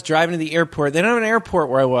really was driving to the airport. They don't have an airport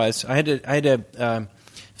where I was. I had to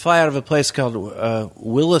fly out of a place called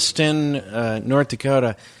Williston, North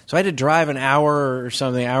Dakota. So I had to drive an hour or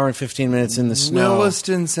something, hour and 15 minutes in the snow.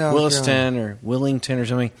 Williston, South Carolina. Or Willington or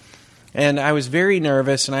something. And I was very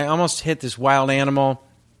nervous, and I almost hit this wild animal.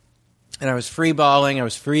 And I was freeballing, I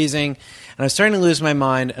was freezing, and I was starting to lose my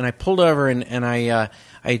mind, and I pulled over and I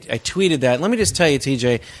tweeted that. Let me just tell you,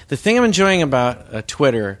 TJ, the thing I'm enjoying about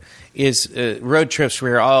Twitter is road trips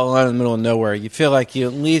where you're all alone in the middle of nowhere. You feel like you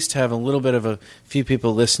at least have a little bit of a few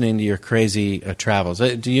people listening to your crazy travels.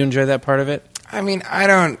 Do you enjoy that part of it? I mean, I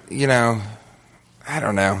don't know. I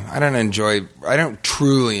don't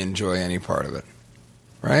truly enjoy any part of it,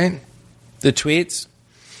 right? The tweets?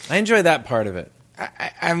 I enjoy that part of it.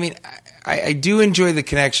 I mean, I do enjoy the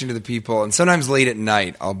connection to the people, and sometimes late at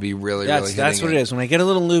night I'll be really that's what it is. When I get a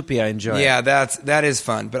little loopy, I enjoy it. Yeah, that is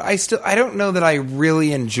fun. But I don't know that I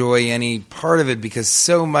really enjoy any part of it because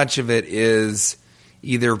so much of it is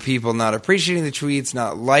either people not appreciating the tweets,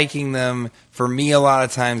 not liking them. For me, a lot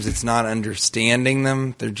of times it's not understanding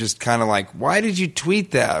them. They're just kind of like, why did you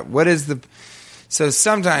tweet that? What is the... So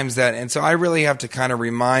sometimes and so I really have to kind of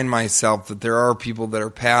remind myself that there are people that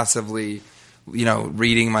are passively...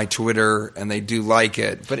 reading my Twitter, and they do like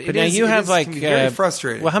it. But now you have very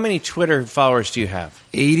frustrating. Well, how many Twitter followers do you have?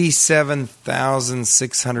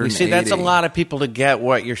 87,680. You see, that's a lot of people to get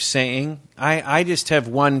what you're saying. I just have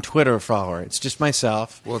 1 Twitter follower. It's just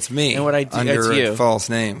myself. Well, it's me. And what I do, under that's you. A false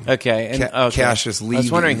name. Okay. Cassius Levens. I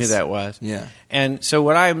was wondering who that was. Yeah. And so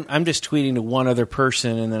what I'm just tweeting to one other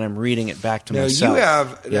person, and then I'm reading it back to myself. No, you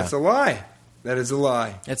have. That's a lie. That is a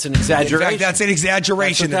lie. That's an exaggeration. In fact, that's an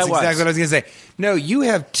exaggeration. That's exactly what I was going to say. No, you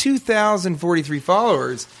have 2,043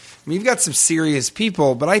 followers. I mean, you've got some serious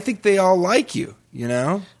people, but I think they all like you,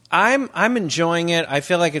 I'm enjoying it. I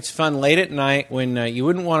feel like it's fun late at night when you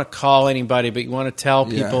wouldn't want to call anybody, but you want to tell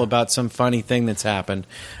people about some funny thing that's happened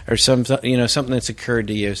or something that's occurred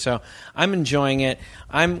to you. So I'm enjoying it.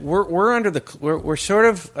 We're sort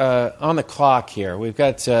of on the clock here. We've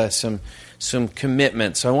got some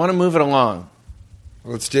commitment, so I want to move it along.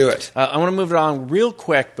 Let's do it. I want to move it on real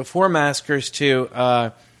quick before Maskers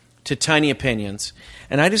to Tiny Opinions.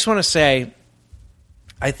 And I just want to say,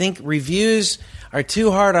 I think reviews are too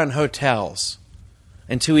hard on hotels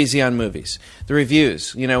and too easy on movies. The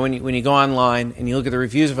reviews, when you go online and you look at the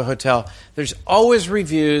reviews of a hotel, there's always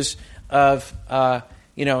reviews of,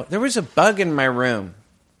 there was a bug in my room.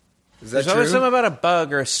 Is that There's always true? something about a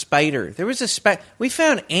bug or a spider. There was a spider. We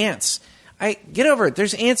found ants. Get over it.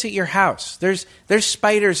 There's ants at your house. There's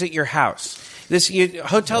spiders at your house.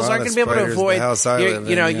 Hotels aren't going to be able to avoid.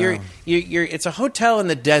 it's a hotel in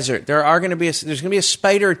the desert. There's going to be a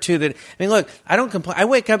spider or two that. I mean, look, I don't complain. I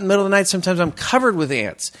wake up in the middle of the night. Sometimes I'm covered with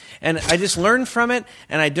ants, and I just learn from it.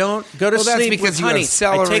 And I don't go to sleep with honey.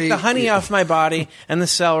 I take the honey off my body and the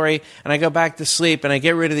celery, and I go back to sleep, and I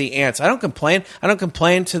get rid of the ants. I don't complain. I don't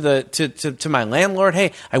complain to my landlord.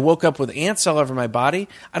 Hey, I woke up with ants all over my body.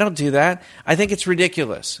 I don't do that. I think it's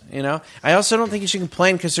ridiculous. I also don't think you should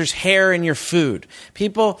complain because there's hair in your food.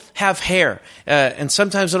 People have hair, and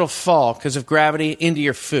sometimes it'll fall because of gravity into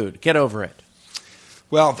your food. Get over it.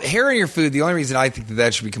 Well, hair in your food, the only reason I think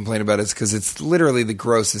that should be complained about is because it's literally the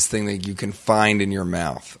grossest thing that you can find in your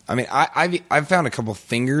mouth. I mean, I've found a couple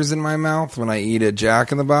fingers in my mouth when I eat a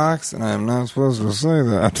Jack in the Box, and I'm not supposed to say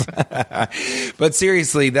that. But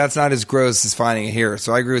seriously, that's not as gross as finding a hair,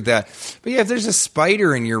 so I agree with that. But yeah, if there's a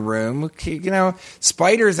spider in your room,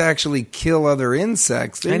 spiders actually kill other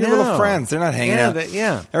insects. They're your little friends. They're not hanging out.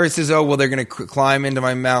 Everybody says, oh, well, they're going to climb into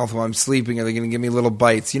my mouth while I'm sleeping, or they're going to give me little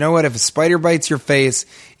bites. You know what? If a spider bites your face,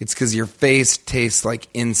 it's because your face tastes like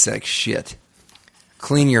insect shit.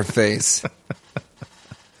 Clean your face.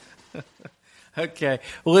 Okay.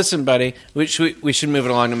 Well, listen, buddy. We should move it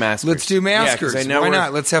along to maskers. Let's do maskers. I know Why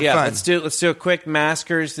not? Let's have fun. Let's do a quick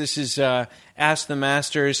maskers. This is Ask the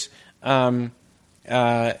Masters. This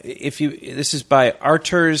is by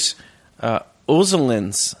Arturs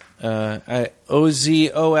Ozolins.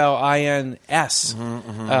 Ozolins.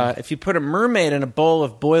 If you put a mermaid in a bowl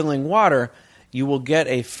of boiling water, you will get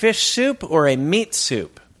a fish soup or a meat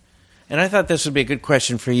soup. And I thought this would be a good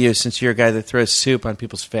question for you, since you're a guy that throws soup on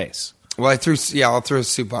people's face. Well, I'll throw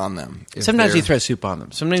soup on them. Sometimes you throw soup on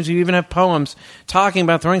them. Sometimes you even have poems talking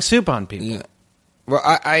about throwing soup on people. Yeah. Well,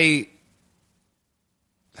 I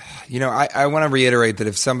want to reiterate that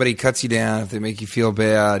if somebody cuts you down, if they make you feel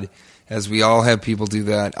bad, as we all have people do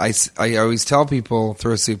that, I always tell people,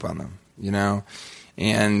 throw soup on them,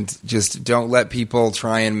 and just don't let people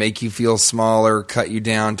try and make you feel smaller, cut you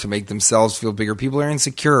down to make themselves feel bigger. People are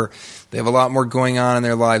insecure. They have a lot more going on in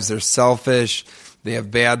their lives. They're selfish. They have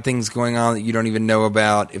bad things going on that you don't even know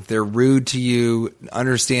about. If they're rude to you,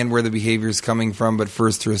 understand where the behavior is coming from, but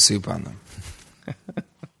first throw soup on them.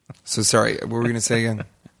 So sorry, what were we going to say again?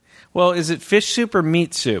 Well, is it fish soup or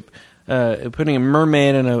meat soup? Putting a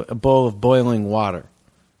mermaid in a bowl of boiling water.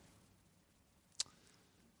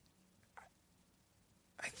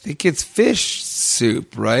 I think it's fish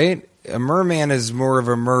soup, right? A merman is more of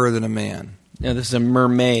a mer than a man. No, this is a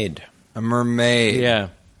mermaid. A mermaid. Yeah.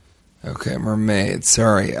 Okay, mermaid.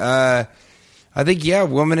 Sorry. I think,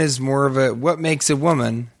 woman is more of a... What makes a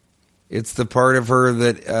woman? It's the part of her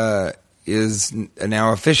that is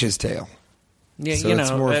now a fish's tail. Yeah, so it's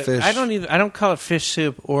more fish. I don't call it fish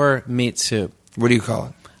soup or meat soup. What do you call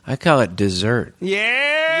it? I call it dessert.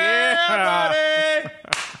 Yeah, buddy!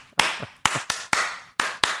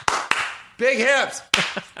 Big hips.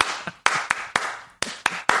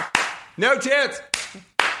 No tits.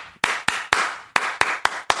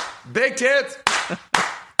 Big tits.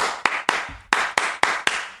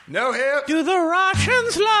 No hips. Do the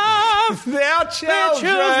Russians love their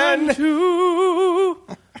children too?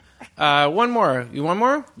 One more. You want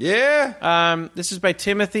more? Yeah. This is by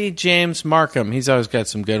Timothy James Markham. He's always got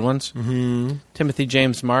some good ones. Mm-hmm. Timothy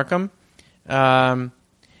James Markham.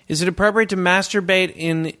 Is it appropriate to masturbate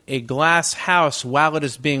in a glass house while it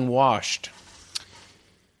is being washed?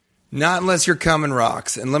 Not unless you're coming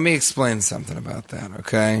rocks. And let me explain something about that,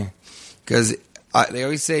 okay? Because they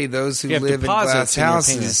always say those who live in glass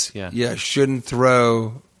houses shouldn't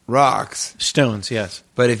throw rocks. Stones, yes.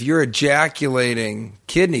 But if you're ejaculating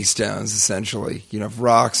kidney stones, essentially, if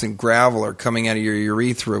rocks and gravel are coming out of your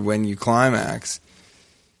urethra when you climax,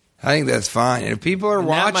 I think that's fine. And if people are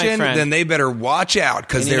watching, then they better watch out,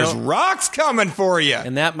 because there's rocks coming for you.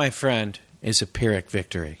 And that, my friend, is a Pyrrhic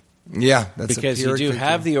victory. Yeah, that's because a Pyrrhic you do victory.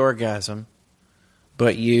 have the orgasm,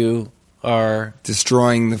 but you are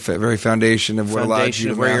destroying the very foundation of what allowed you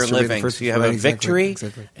to where you're masturbate living. First, so you have a victory,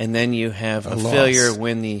 exactly. And then you have a loss. failure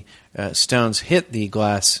when the stones hit the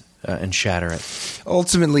glass and shatter it.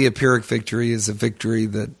 Ultimately, a Pyrrhic victory is a victory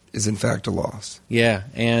that is in fact a loss. Yeah,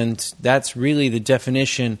 and that's really the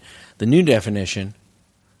definition. The new definition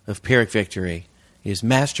of Pyrrhic victory is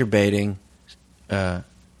masturbating and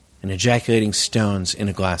ejaculating stones in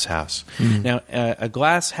a glass house. Mm-hmm. Now, a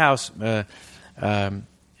glass house, a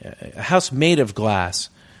house made of glass,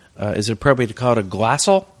 is it appropriate to call it a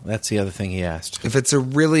Glastle? That's the other thing he asked. If it's a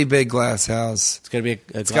really big glass house, it's got to be a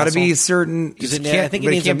it's got to be a certain. I think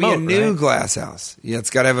it can't be a new right? glass house. Yeah,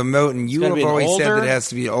 it's got to have a moat, and you have always said that it has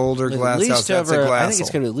to be an older glass house. That's a Glastle. I think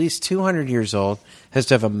it's going to be at least 200 years old. Has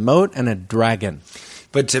to have a moat and a dragon.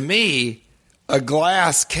 But to me, a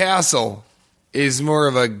glass castle is more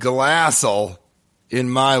of a Glastle in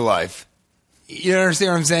my life. You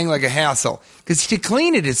understand what I'm saying? Like a hassle. Because to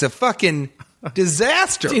clean it is a fucking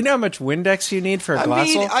disaster. Do you know how much Windex you need for a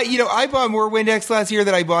Glastle? I bought more Windex last year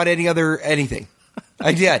than I bought anything.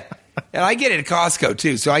 I did. And I get it at Costco,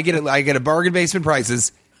 too. So I get a bargain basement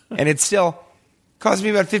prices, and it still cost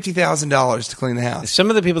me about $50,000 to clean the house. Some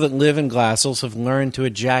of the people that live in Glassels have learned to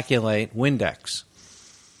ejaculate Windex.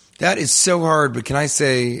 That is so hard, but can I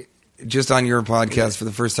say, just on your podcast for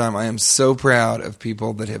the first time, I am so proud of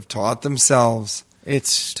people that have taught themselves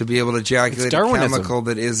to be able to ejaculate a chemical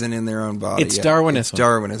that isn't in their own body. It's Darwinism. It's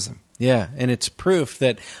Darwinism. Yeah, and it's proof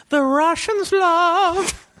that the Russians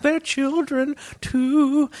love their children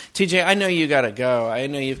too. TJ, I know you got to go. I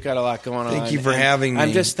know you've got a lot going on. Thank you for having me.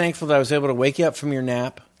 I'm just thankful that I was able to wake you up from your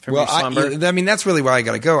nap, from your slumber. That's really why I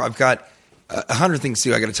got to go. I've got 100 things to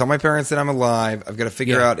do. I got to tell my parents that I'm alive. I've got to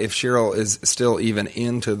figure out if Cheryl is still even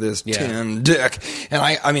into this tin dick. And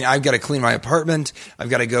I've got to clean my apartment. I've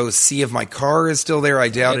got to go see if my car is still there. I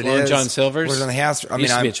doubt it is. John Silver's? Where's on the house? Used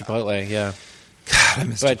to be at Chipotle, yeah. God, I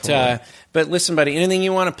miss Chipotle. But listen, buddy, anything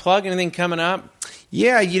you want to plug? Anything coming up?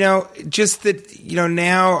 Yeah, just that,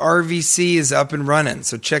 now RVC is up and running.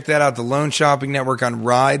 So check that out, the Lone Shopping Network on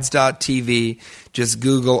rides.tv. Just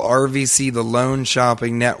Google RVC, the Lone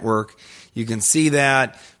Shopping Network. You can see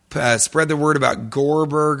that. Spread the word about Gore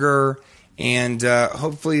Burger. And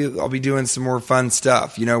hopefully I'll be doing some more fun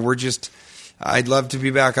stuff. I'd love to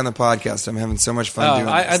be back on the podcast. I'm having so much fun doing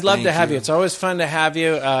this. I'd love to have you. It's always fun to have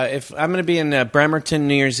you. If I'm going to be in Bremerton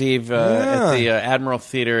New Year's Eve at the Admiral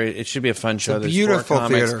Theater, it should be a fun show. It's a beautiful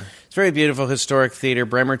theater. It's a very beautiful historic theater,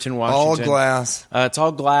 Bremerton, Washington. All glass. It's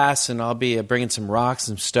all glass, and I'll be bringing some rocks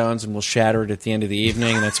and stones, and we'll shatter it at the end of the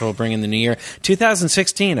evening, and that's what we'll bring in the new year.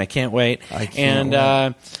 2016, I can't wait. I can't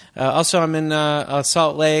wait. Also, I'm in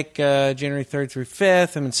Salt Lake, January 3rd through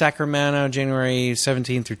 5th. I'm in Sacramento, January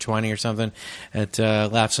 17th through 20 or something at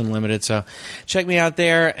Laughs Unlimited. So check me out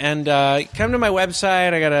there, and come to my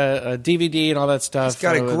website. I got a DVD and all that stuff. It's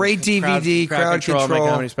got a great DVD, Crowd Control, my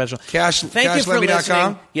comedy special. Thank you for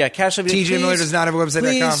listening. Yeah, CashLevy. TJ Miller does not have a website.com.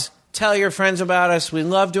 Please tell your friends about us. We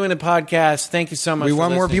love doing the podcast. Thank you so much. We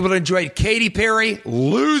want more people to enjoy it. Katy Perry,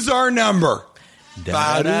 Lose Our Number.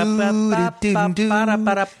 Now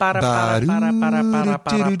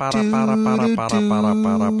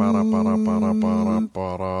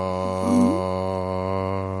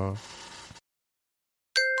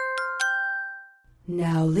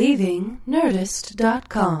leaving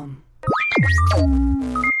Nerdist.com.